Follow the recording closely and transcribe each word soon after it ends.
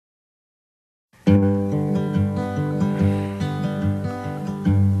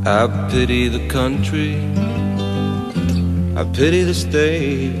I pity the country, I pity the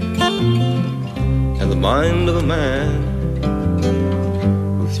state, and the mind of a man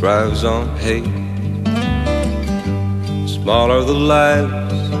who thrives on hate. Small are the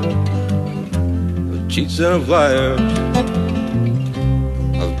lives of cheats and of liars,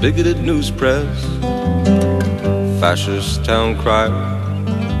 of bigoted news press, fascist town crier.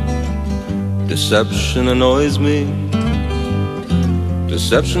 Deception annoys me,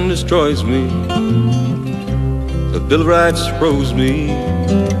 deception destroys me. The Bill of Rights froze me,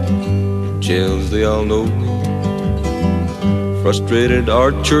 jails they all know me. Frustrated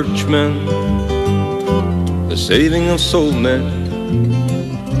are churchmen, the saving of soul men,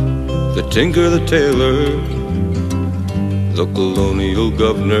 the tinker, the tailor, the colonial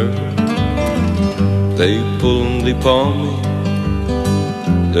governor. They pull and they paw me,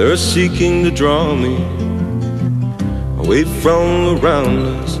 they're seeking to draw me away from the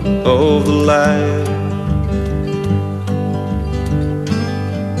roundness of the light.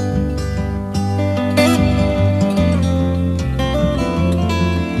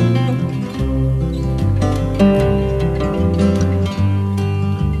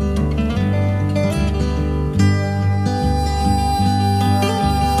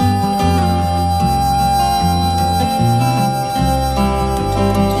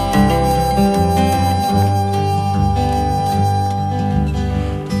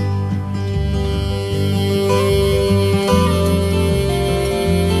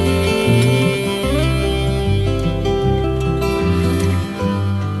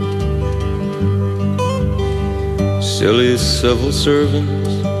 Silly civil servants,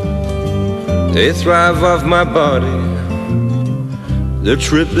 they thrive off my body. Their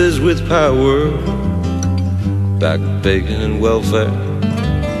trip is with power, back bacon and welfare.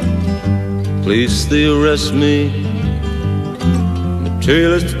 Police, they arrest me,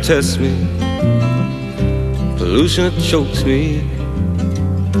 materialists to test me, pollution that chokes me,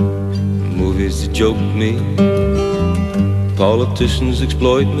 movies that joke me, politicians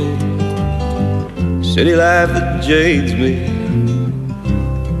exploit me, city life that jades me,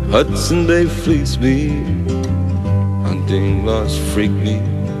 Hudson Bay fleets me, hunting laws freak me.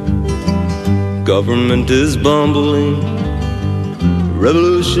 Government is bumbling,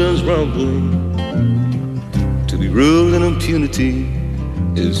 revolution's rumbling. To be ruled in impunity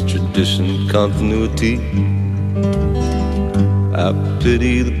is tradition, continuity. I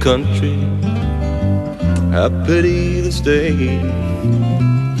pity the country, I pity the state,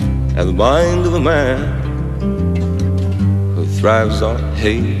 and the mind of a man who thrives on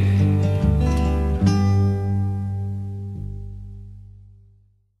hate.